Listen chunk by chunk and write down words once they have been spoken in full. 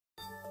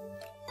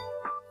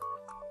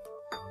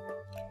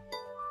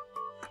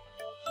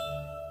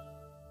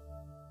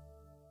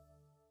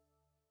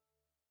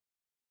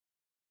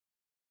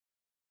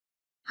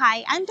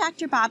Hi, I'm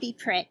Dr. Bobby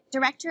Pritt,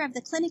 Director of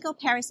the Clinical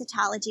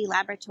Parasitology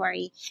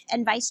Laboratory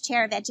and Vice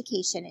Chair of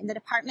Education in the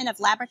Department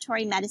of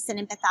Laboratory Medicine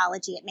and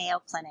Pathology at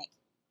Mayo Clinic.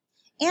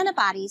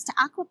 Antibodies to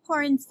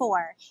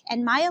aquaporin-4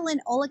 and myelin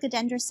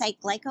oligodendrocyte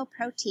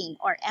glycoprotein,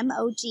 or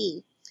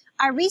MOG,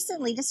 are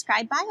recently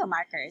described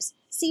biomarkers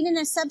seen in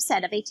a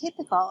subset of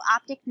atypical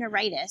optic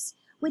neuritis,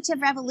 which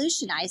have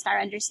revolutionized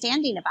our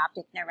understanding of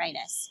optic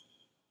neuritis.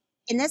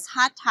 In this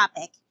hot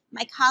topic,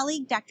 my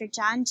colleague, Dr.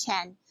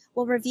 Chen,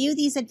 will review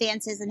these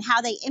advances and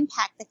how they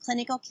impact the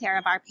clinical care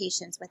of our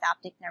patients with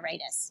optic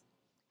neuritis.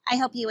 I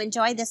hope you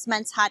enjoy this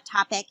month's hot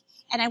topic,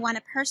 and I want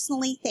to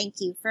personally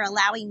thank you for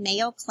allowing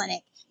Mayo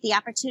Clinic the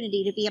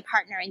opportunity to be a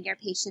partner in your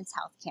patient's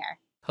healthcare.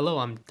 Hello,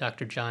 I'm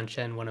Dr. John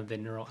Chen, one of the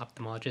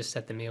neuro-ophthalmologists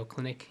at the Mayo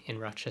Clinic in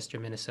Rochester,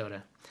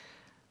 Minnesota.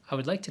 I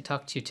would like to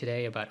talk to you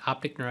today about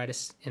optic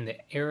neuritis in the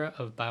era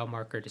of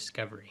biomarker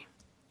discovery.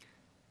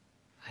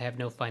 I have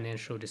no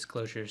financial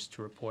disclosures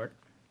to report.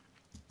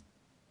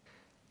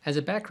 As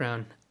a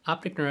background,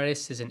 optic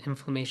neuritis is an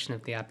inflammation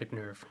of the optic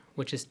nerve,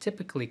 which is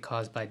typically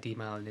caused by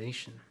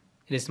demyelination.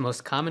 It is the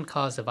most common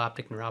cause of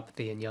optic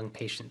neuropathy in young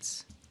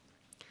patients.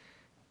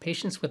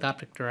 Patients with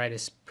optic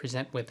neuritis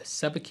present with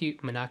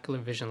subacute monocular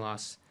vision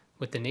loss,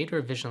 with the nadir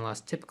of vision loss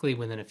typically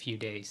within a few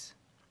days.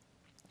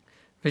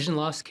 Vision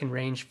loss can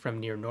range from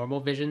near normal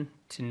vision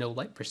to no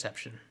light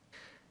perception.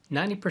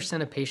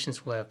 90% of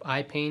patients will have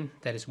eye pain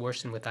that is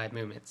worsened with eye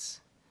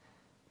movements.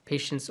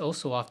 Patients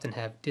also often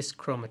have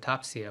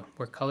dyschromatopsia,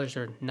 where colors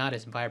are not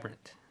as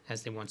vibrant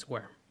as they once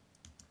were.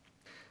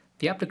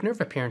 The optic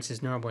nerve appearance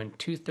is normal in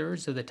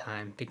 2/3 of the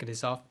time because it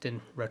is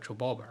often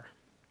retrobulbar.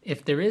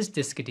 If there is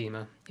disc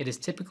edema, it is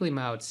typically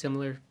mild,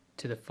 similar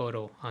to the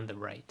photo on the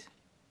right.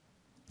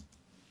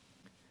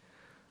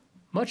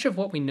 Much of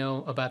what we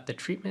know about the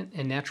treatment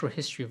and natural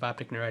history of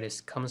optic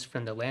neuritis comes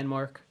from the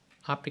landmark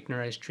Optic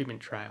Neuritis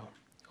Treatment Trial,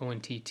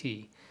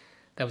 ONTT,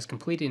 that was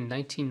completed in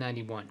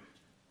 1991.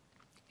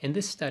 In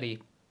this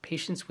study,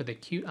 patients with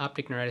acute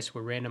optic neuritis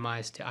were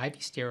randomized to IV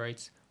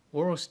steroids,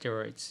 oral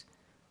steroids,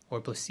 or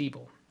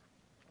placebo.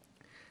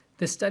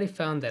 This study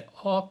found that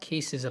all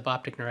cases of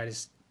optic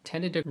neuritis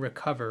tended to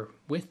recover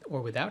with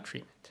or without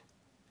treatment.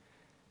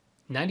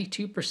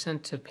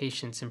 92% of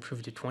patients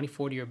improved to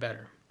 20/40 or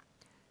better.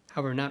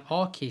 However, not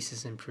all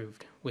cases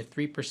improved, with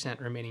 3%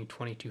 remaining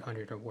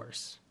 2200 or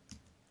worse.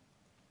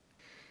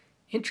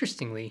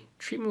 Interestingly,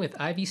 treatment with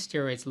IV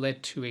steroids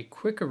led to a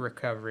quicker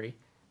recovery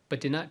but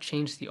did not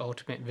change the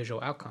ultimate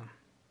visual outcome.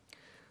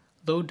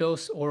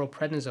 Low-dose oral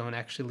prednisone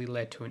actually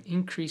led to an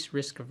increased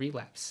risk of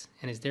relapse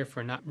and is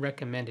therefore not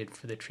recommended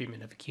for the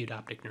treatment of acute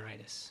optic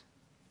neuritis.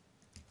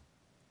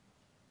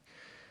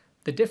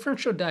 The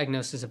differential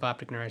diagnosis of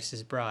optic neuritis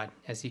is broad,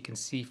 as you can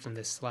see from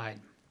this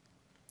slide.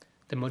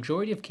 The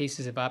majority of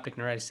cases of optic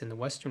neuritis in the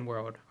Western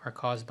world are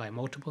caused by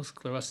multiple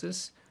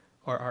sclerosis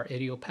or are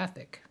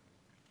idiopathic.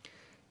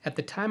 At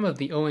the time of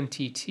the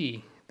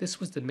ONTT, this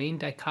was the main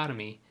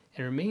dichotomy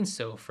and remains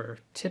so for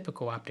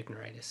typical optic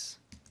neuritis.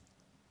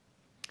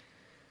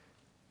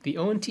 The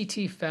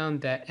ONTT found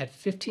that at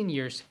 15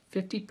 years,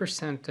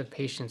 50% of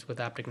patients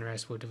with optic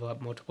neuritis will develop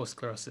multiple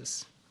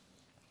sclerosis.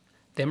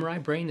 The MRI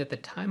brain at the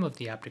time of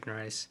the optic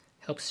neuritis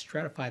helps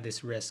stratify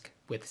this risk,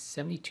 with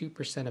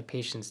 72% of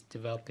patients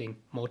developing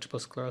multiple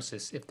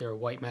sclerosis if there are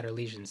white matter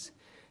lesions,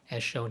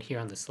 as shown here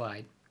on the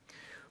slide,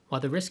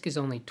 while the risk is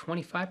only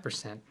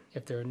 25%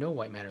 if there are no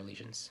white matter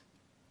lesions.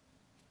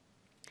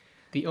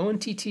 The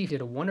ONTT did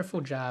a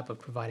wonderful job of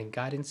providing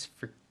guidance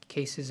for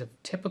cases of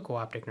typical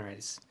optic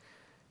neuritis.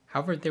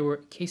 However, there were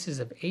cases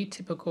of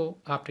atypical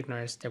optic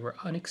neuritis that were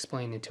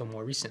unexplained until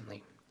more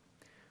recently.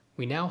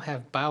 We now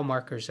have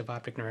biomarkers of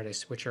optic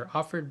neuritis, which are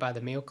offered by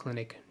the Mayo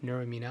Clinic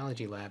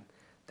Neuroimmunology Lab,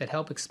 that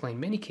help explain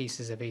many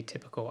cases of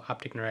atypical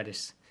optic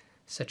neuritis,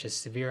 such as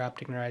severe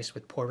optic neuritis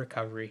with poor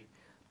recovery,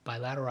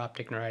 bilateral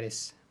optic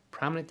neuritis,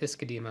 prominent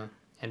disc edema,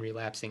 and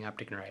relapsing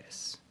optic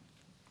neuritis.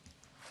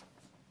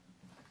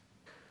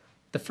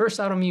 The first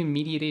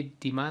autoimmune-mediated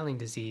demyelinating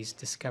disease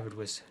discovered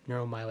was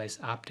neuromyelitis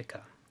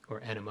optica, or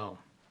NMO.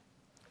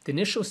 The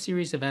initial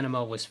series of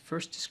NMO was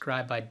first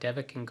described by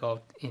Devick and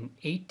Galt in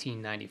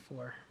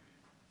 1894.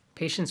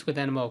 Patients with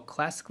NMO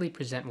classically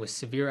present with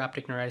severe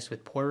optic neuritis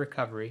with poor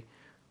recovery,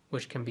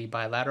 which can be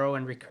bilateral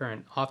and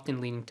recurrent,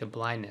 often leading to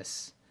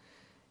blindness,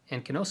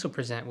 and can also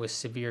present with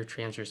severe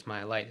transverse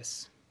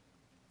myelitis.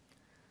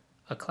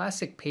 A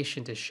classic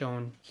patient is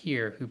shown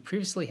here who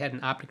previously had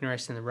an optic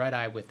neuritis in the right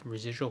eye with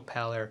residual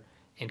pallor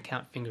and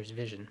count fingers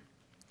vision,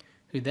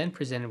 who then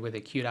presented with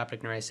acute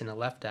optic neuritis in the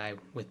left eye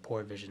with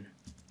poor vision.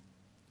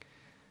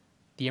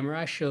 The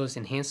MRI shows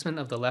enhancement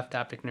of the left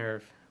optic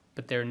nerve,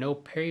 but there are no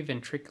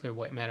periventricular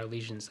white matter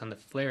lesions on the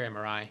FLAIR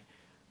MRI,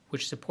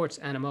 which supports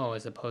NMO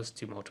as opposed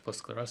to multiple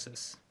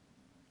sclerosis.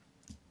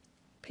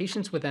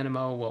 Patients with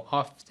NMO will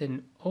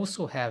often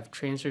also have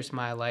transverse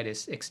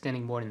myelitis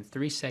extending more than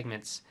 3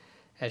 segments,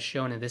 as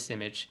shown in this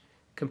image,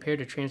 compared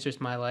to transverse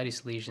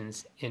myelitis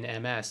lesions in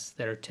MS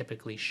that are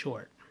typically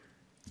short.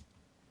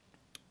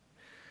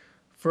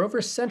 For over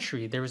a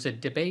century, there was a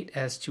debate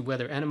as to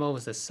whether NMO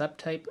was a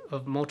subtype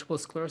of multiple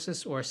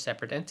sclerosis or a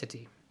separate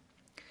entity.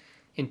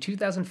 In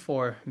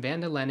 2004, Van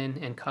der Lennen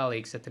and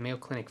colleagues at the Mayo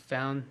Clinic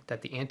found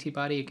that the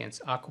antibody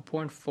against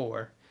aquaporin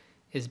 4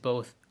 is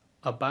both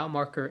a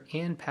biomarker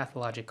and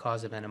pathologic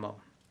cause of NMO,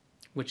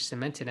 which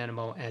cemented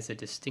NMO as a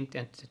distinct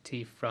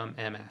entity from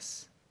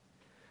MS.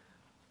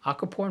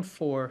 Aquaporin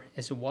 4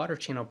 is a water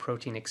channel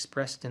protein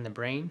expressed in the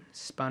brain,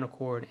 spinal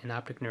cord, and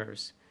optic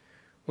nerves,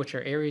 which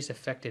are areas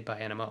affected by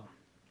NMO.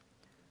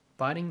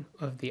 Binding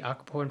of the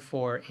aquaporin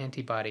 4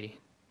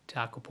 antibody to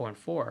aquaporin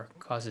 4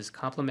 causes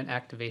complement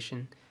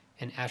activation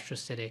and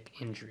astrocytic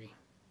injury.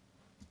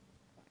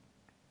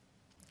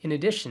 In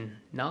addition,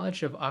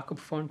 knowledge of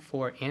aquaporin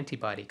 4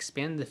 antibody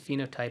expanded the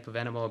phenotype of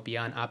NMO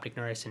beyond optic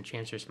neuritis and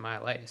transverse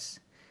myelitis.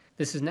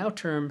 This is now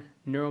termed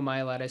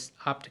neuromyelitis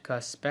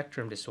optica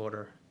spectrum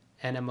disorder,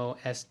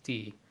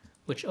 NMOSD,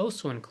 which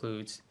also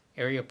includes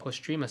area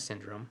postrema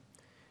syndrome,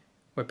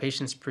 where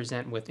patients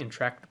present with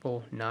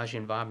intractable nausea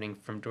and vomiting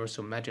from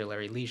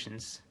dorsomedullary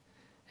lesions,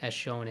 as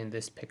shown in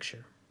this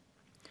picture,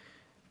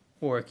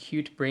 or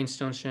acute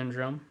brainstorm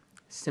syndrome,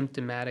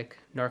 symptomatic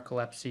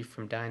narcolepsy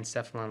from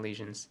diencephalon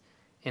lesions,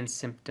 and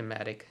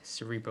symptomatic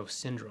cerebral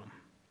syndrome.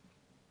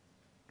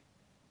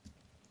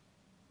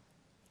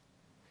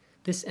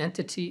 This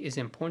entity is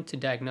important to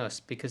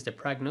diagnose because the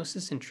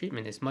prognosis and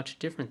treatment is much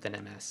different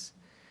than MS.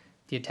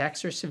 The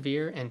attacks are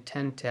severe and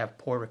tend to have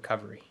poor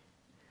recovery.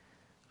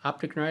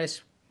 Optic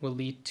neuritis will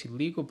lead to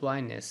legal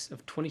blindness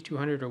of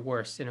 2200 or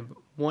worse in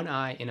one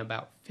eye in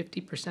about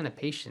 50% of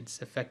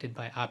patients affected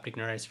by optic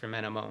neuritis from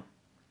NMO.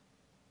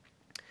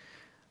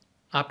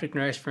 Optic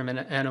neuritis from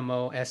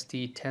NMO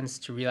SD tends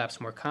to relapse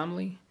more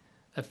commonly,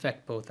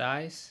 affect both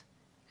eyes,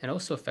 and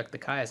also affect the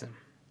chiasm.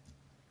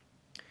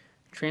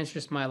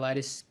 Transverse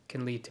myelitis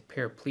can lead to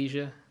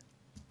paraplegia.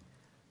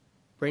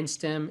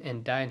 Brainstem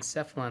and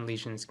diencephalon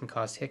lesions can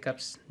cause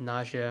hiccups,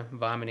 nausea,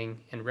 vomiting,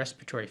 and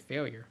respiratory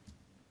failure.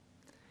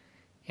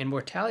 And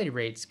mortality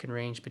rates can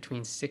range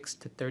between 6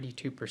 to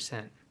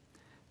 32%.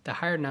 The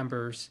higher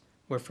numbers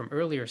were from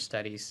earlier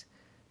studies.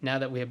 Now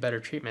that we have better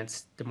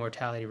treatments, the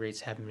mortality rates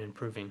have been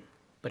improving,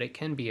 but it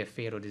can be a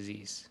fatal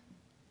disease.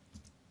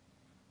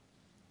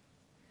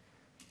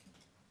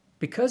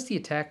 Because the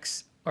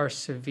attacks are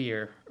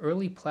severe,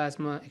 early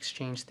plasma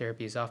exchange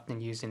therapy is often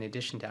used in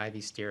addition to IV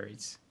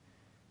steroids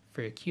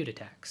for acute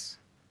attacks.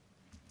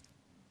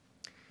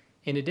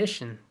 In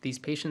addition, these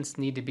patients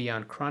need to be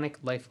on chronic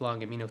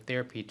lifelong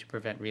immunotherapy to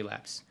prevent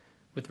relapse,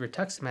 with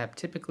rituximab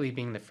typically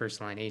being the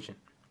first-line agent.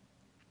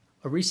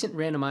 A recent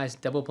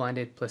randomized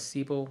double-blinded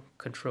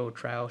placebo-controlled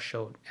trial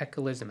showed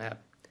eculizumab,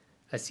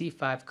 a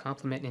C5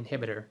 complement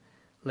inhibitor,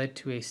 led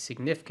to a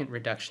significant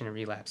reduction in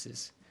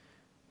relapses,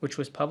 which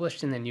was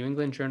published in the New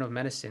England Journal of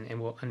Medicine and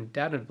will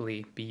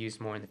undoubtedly be used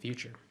more in the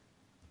future.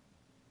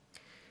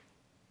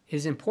 It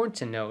is important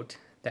to note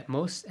that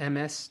most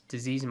MS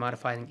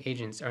disease-modifying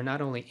agents are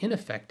not only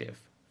ineffective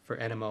for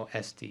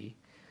NMO-SD,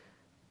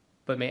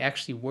 but may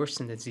actually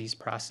worsen the disease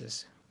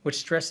process, which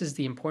stresses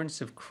the importance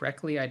of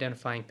correctly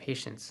identifying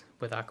patients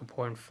with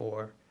aquaporin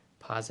 4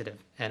 positive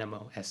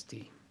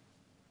NMO-SD.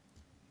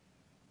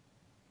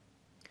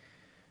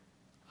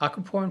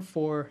 Aquaporin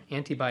 4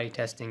 antibody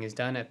testing is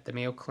done at the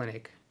Mayo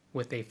Clinic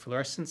with a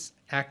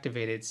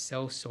fluorescence-activated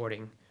cell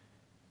sorting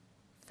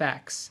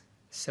FACS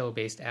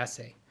cell-based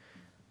assay,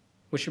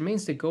 which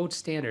remains the gold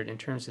standard in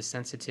terms of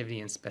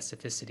sensitivity and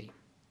specificity.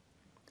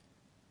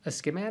 A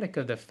schematic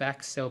of the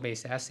FACS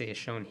cell-based assay is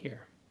shown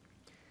here.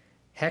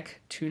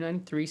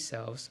 HEC293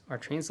 cells are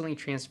transiently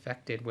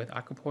transfected with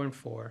aquaporin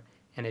 4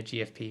 and a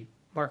GFP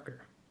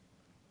marker.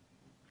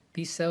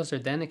 These cells are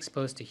then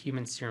exposed to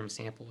human serum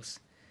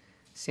samples.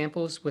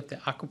 Samples with the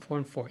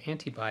aquaporin 4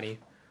 antibody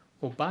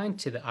will bind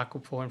to the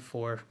aquaporin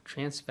 4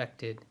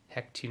 transfected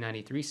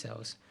HEC293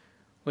 cells,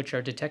 which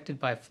are detected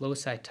by flow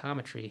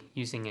cytometry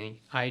using an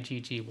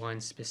IgG1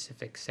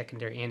 specific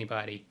secondary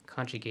antibody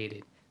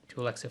conjugated to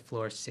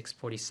Alexafluor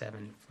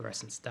 647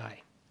 fluorescence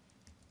dye.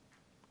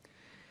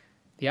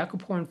 The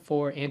aquaporin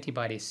 4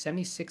 antibody is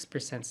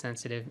 76%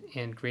 sensitive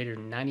and greater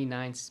than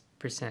 99%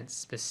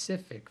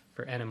 specific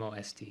for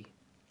NMO-SD.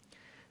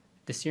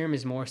 The serum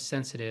is more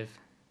sensitive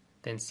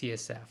than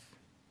CSF.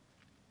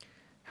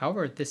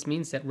 However, this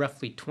means that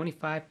roughly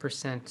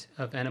 25%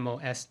 of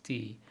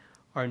NMO-SD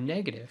are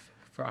negative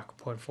for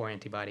aquaporin 4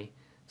 antibody,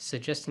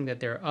 suggesting that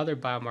there are other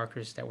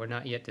biomarkers that were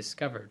not yet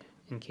discovered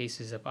in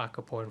cases of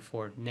aquaporin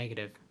 4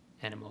 negative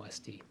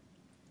NMO-SD.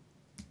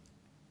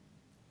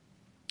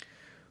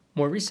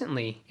 More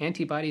recently,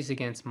 antibodies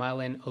against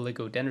myelin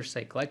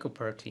oligodendrocyte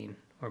glycoprotein,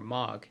 or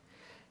MOG,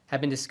 have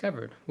been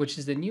discovered, which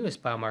is the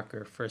newest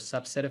biomarker for a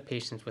subset of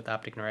patients with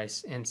optic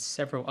neuritis and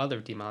several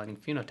other demyelinating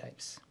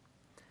phenotypes.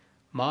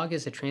 MOG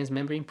is a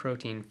transmembrane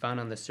protein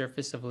found on the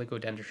surface of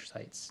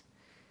oligodendrocytes.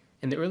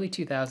 In the early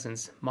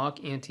 2000s,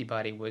 MOG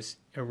antibody was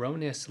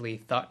erroneously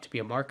thought to be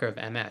a marker of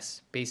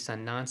MS based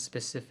on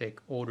non-specific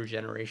older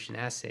generation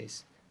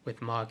assays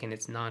with MOG in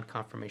its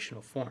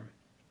non-conformational form.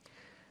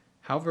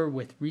 However,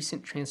 with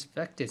recent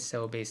transfected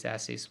cell-based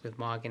assays with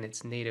MOG in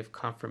its native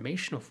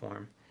conformational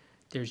form,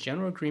 there is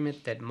general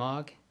agreement that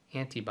MOG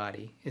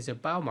antibody is a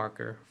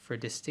biomarker for a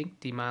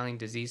distinct demyelinating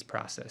disease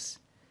process,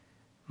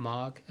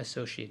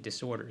 MOG-associated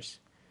disorders,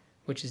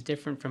 which is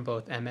different from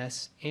both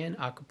MS and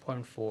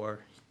aquaporin 4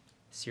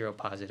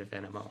 seropositive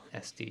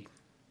NMO-SD.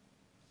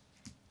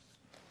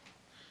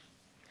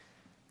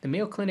 The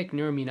Mayo Clinic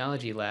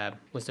Neuroimmunology Lab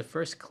was the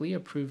first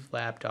CLIA-approved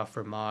lab to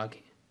offer MOG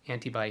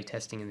antibody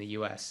testing in the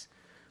U.S.,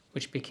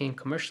 which became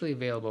commercially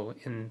available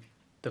in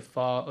the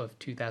fall of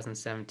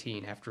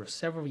 2017 after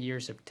several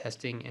years of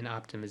testing and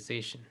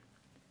optimization.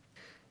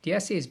 The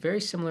assay is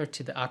very similar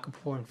to the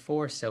aquaporin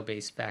 4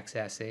 cell-based FACS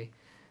assay,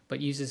 but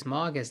uses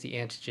MOG as the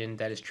antigen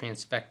that is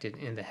transfected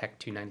in the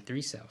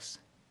HEC293 cells.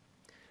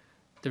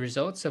 The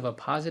results of a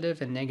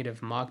positive and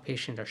negative MOG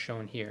patient are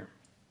shown here.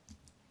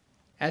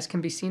 As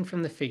can be seen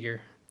from the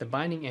figure, the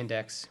binding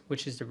index,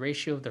 which is the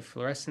ratio of the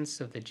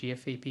fluorescence of the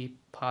GFAP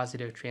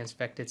positive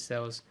transfected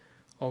cells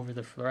over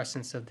the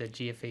fluorescence of the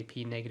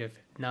GFAP negative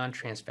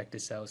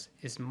non-transfected cells,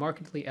 is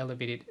markedly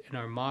elevated in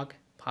our MOG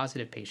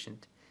positive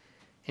patient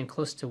and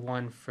close to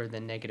 1 for the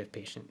negative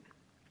patient.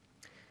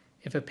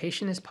 If a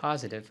patient is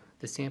positive,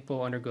 the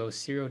sample undergoes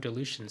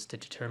serodilutions to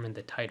determine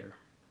the titer.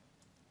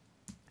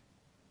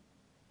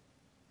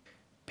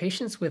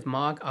 Patients with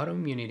MOG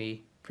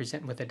autoimmunity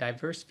present with a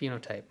diverse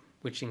phenotype,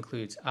 which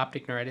includes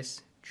optic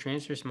neuritis,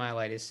 transverse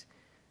myelitis,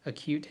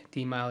 acute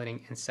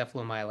demyelinating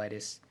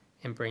encephalomyelitis,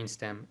 and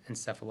brainstem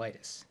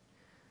encephalitis.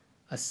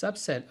 A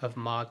subset of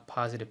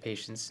MOG-positive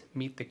patients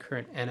meet the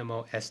current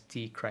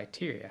NMO-SD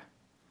criteria.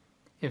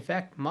 In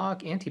fact,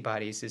 MOG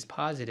antibodies is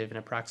positive in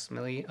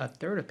approximately a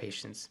third of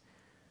patients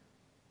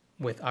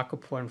with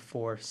aquaporin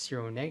 4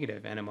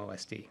 seronegative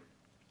NMO-SD.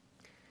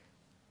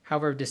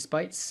 However,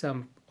 despite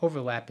some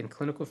overlap in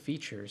clinical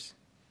features,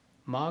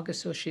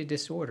 MOG-associated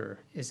disorder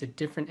is a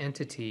different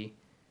entity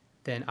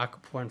than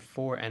aquaporin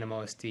 4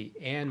 NMO-SD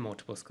and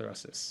multiple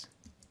sclerosis.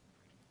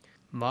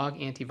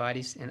 MOG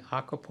antibodies and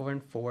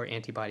aquaporin 4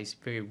 antibodies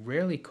very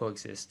rarely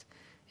coexist,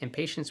 and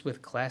patients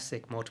with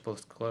classic multiple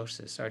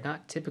sclerosis are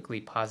not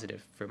typically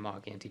positive for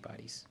MOG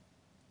antibodies.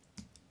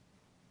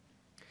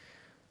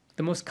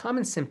 The most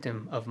common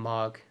symptom of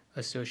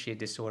MOG-associated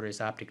disorder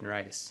is optic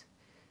neuritis.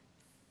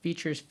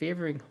 Features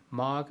favoring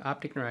MOG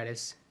optic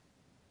neuritis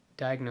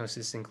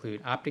diagnosis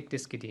include optic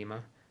disc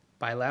edema,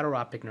 bilateral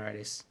optic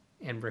neuritis,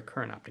 and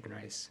recurrent optic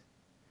neuritis.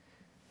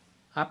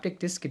 Optic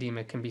disc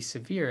edema can be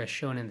severe as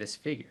shown in this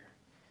figure.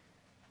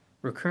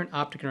 Recurrent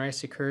optic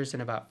neuritis occurs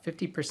in about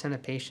 50%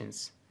 of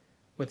patients,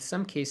 with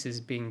some cases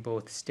being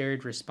both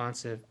steroid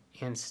responsive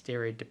and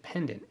steroid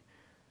dependent,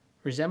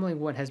 resembling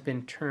what has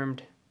been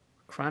termed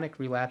chronic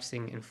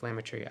relapsing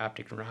inflammatory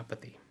optic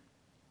neuropathy.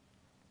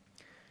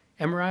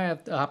 MRI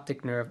of the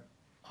optic nerve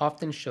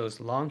often shows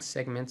long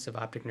segments of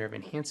optic nerve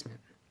enhancement.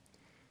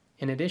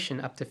 In addition,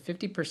 up to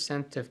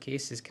 50% of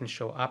cases can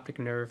show optic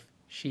nerve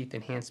sheath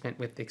enhancement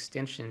with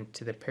extension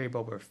to the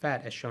peribulbar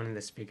fat as shown in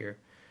this figure,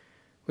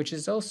 which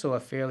is also a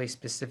fairly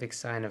specific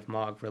sign of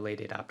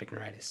MOG-related optic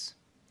neuritis.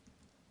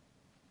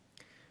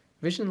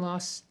 Vision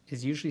loss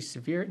is usually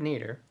severe at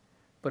nadir,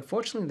 but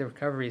fortunately the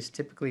recovery is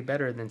typically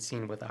better than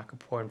seen with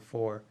aquaporin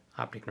 4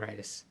 optic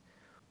neuritis.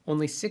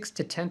 Only 6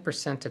 to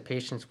 10% of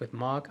patients with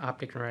MOG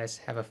optic neuritis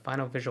have a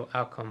final visual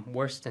outcome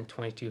worse than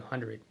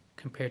 2200,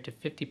 compared to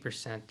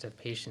 50% of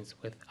patients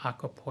with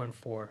aquaporin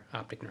 4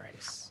 optic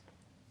neuritis.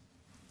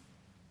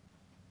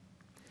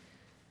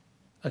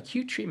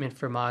 Acute treatment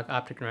for MOG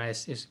optic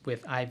neuritis is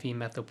with IV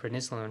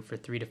methylprednisolone for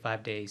 3 to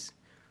 5 days.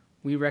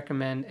 We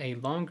recommend a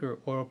longer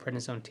oral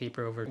prednisone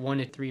taper over 1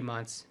 to 3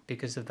 months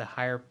because of the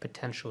higher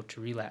potential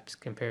to relapse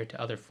compared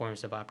to other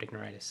forms of optic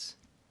neuritis.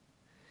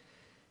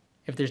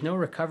 If there's no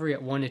recovery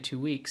at 1 to 2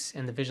 weeks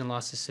and the vision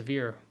loss is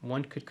severe,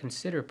 one could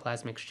consider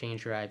plasma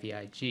exchange or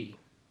IVIG.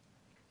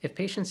 If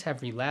patients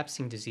have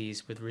relapsing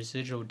disease with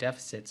residual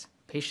deficits,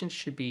 patients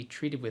should be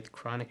treated with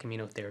chronic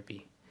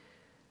immunotherapy.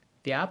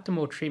 The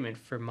optimal treatment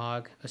for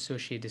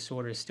MOG-associated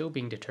disorder is still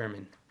being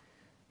determined.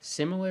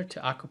 Similar to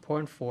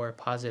aquaporin 4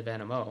 positive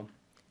NMO,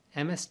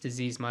 MS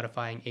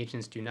disease-modifying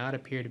agents do not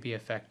appear to be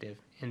effective,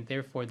 and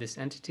therefore this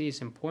entity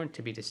is important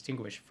to be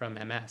distinguished from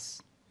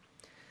MS.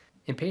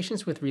 In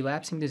patients with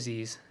relapsing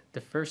disease,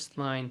 the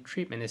first-line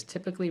treatment is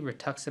typically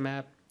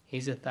rituximab,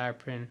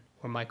 azathioprine,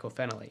 or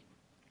mycophenolate.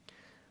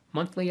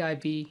 Monthly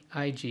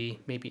IVIG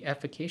may be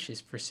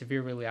efficacious for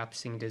severe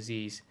relapsing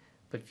disease,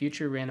 but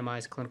future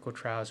randomized clinical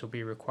trials will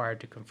be required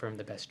to confirm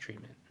the best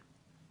treatment.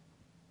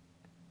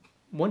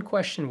 One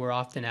question we're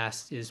often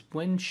asked is,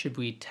 when should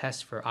we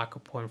test for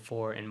aquaporin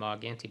 4 and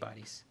MOG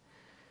antibodies?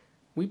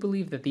 We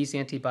believe that these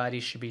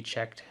antibodies should be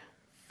checked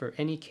for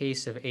any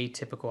case of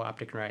atypical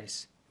optic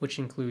neuritis, which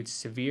includes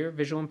severe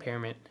visual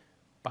impairment,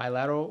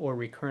 bilateral or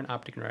recurrent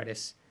optic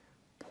neuritis,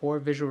 poor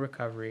visual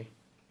recovery,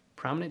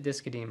 prominent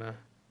disc edema,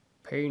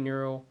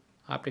 perineural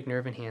optic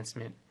nerve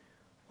enhancement,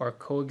 or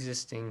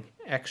coexisting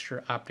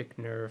extra optic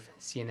nerve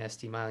CNS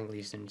demyelinating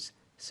lesions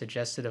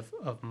suggestive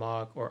of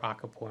MOG or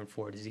aquaporin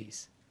 4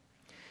 disease.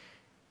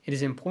 It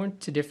is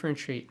important to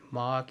differentiate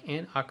MOG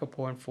and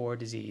aquaporin 4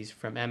 disease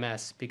from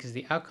MS because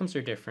the outcomes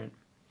are different,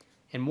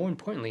 and more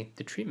importantly,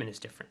 the treatment is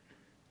different.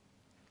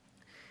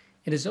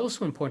 It is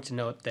also important to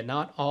note that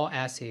not all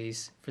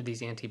assays for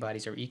these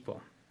antibodies are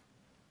equal.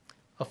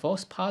 A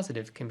false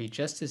positive can be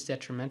just as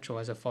detrimental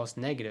as a false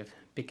negative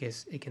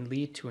because it can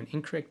lead to an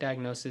incorrect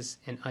diagnosis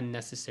and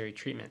unnecessary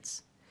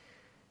treatments.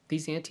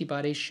 These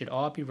antibodies should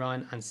all be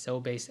run on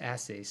cell-based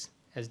assays,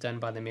 as done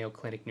by the Mayo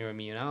Clinic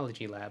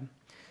Neuroimmunology Lab,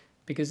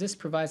 because this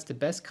provides the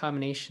best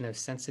combination of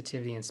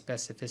sensitivity and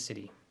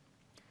specificity.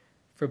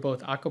 For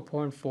both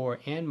aquaporin 4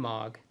 and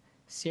MOG,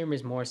 serum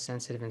is more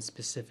sensitive and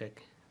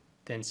specific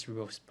than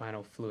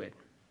cerebrospinal fluid.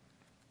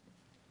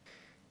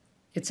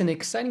 It's an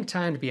exciting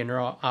time to be a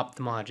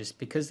neuro-ophthalmologist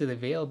because of the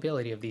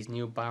availability of these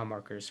new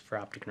biomarkers for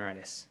optic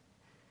neuritis.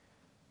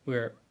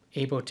 We're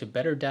able to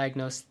better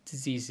diagnose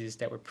diseases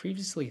that were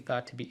previously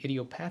thought to be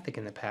idiopathic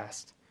in the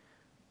past,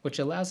 which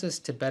allows us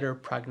to better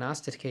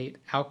prognosticate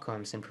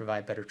outcomes and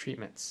provide better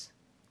treatments.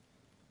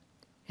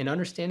 An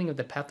understanding of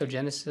the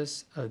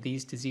pathogenesis of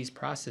these disease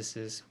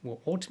processes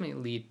will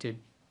ultimately lead to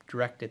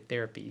directed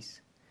therapies.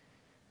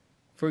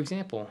 For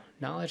example,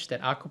 knowledge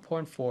that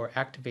aquaporin 4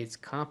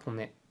 activates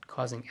complement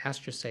causing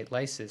astrocyte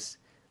lysis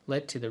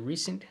led to the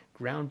recent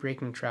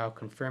groundbreaking trial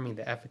confirming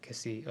the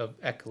efficacy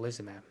of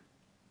eculizumab.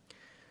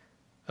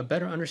 A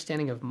better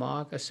understanding of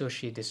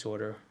MOG-associated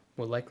disorder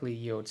will likely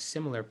yield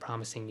similar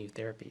promising new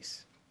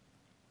therapies.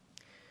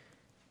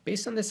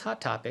 Based on this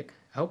hot topic,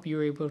 I hope you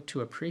were able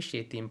to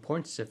appreciate the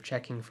importance of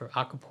checking for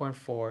aquaporin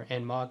 4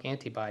 and MOG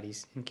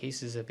antibodies in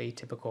cases of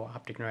atypical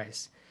optic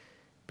neuritis,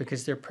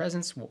 because their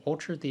presence will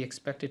alter the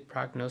expected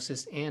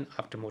prognosis and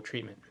optimal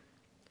treatment.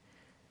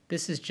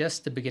 This is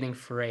just the beginning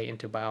foray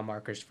into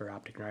biomarkers for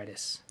optic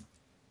neuritis.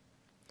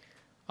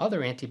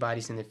 Other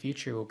antibodies in the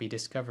future will be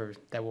discovered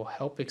that will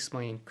help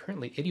explain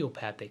currently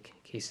idiopathic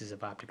cases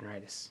of optic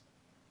neuritis.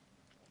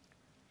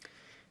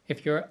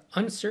 If you're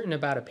uncertain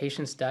about a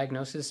patient's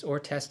diagnosis or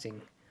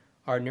testing,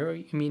 our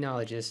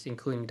neuroimmunologists,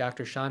 including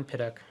Dr. Sean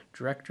Pittock,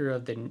 director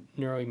of the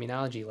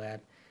Neuroimmunology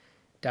Lab,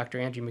 Dr.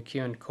 Andrew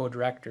McKeown,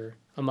 co-director,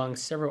 among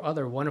several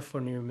other wonderful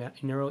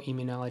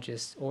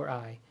neuroimmunologists, or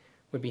I,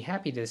 would be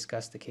happy to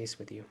discuss the case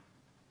with you.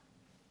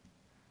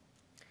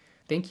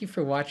 Thank you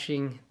for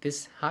watching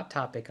this hot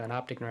topic on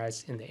optic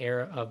neuritis in the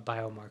era of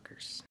biomarkers.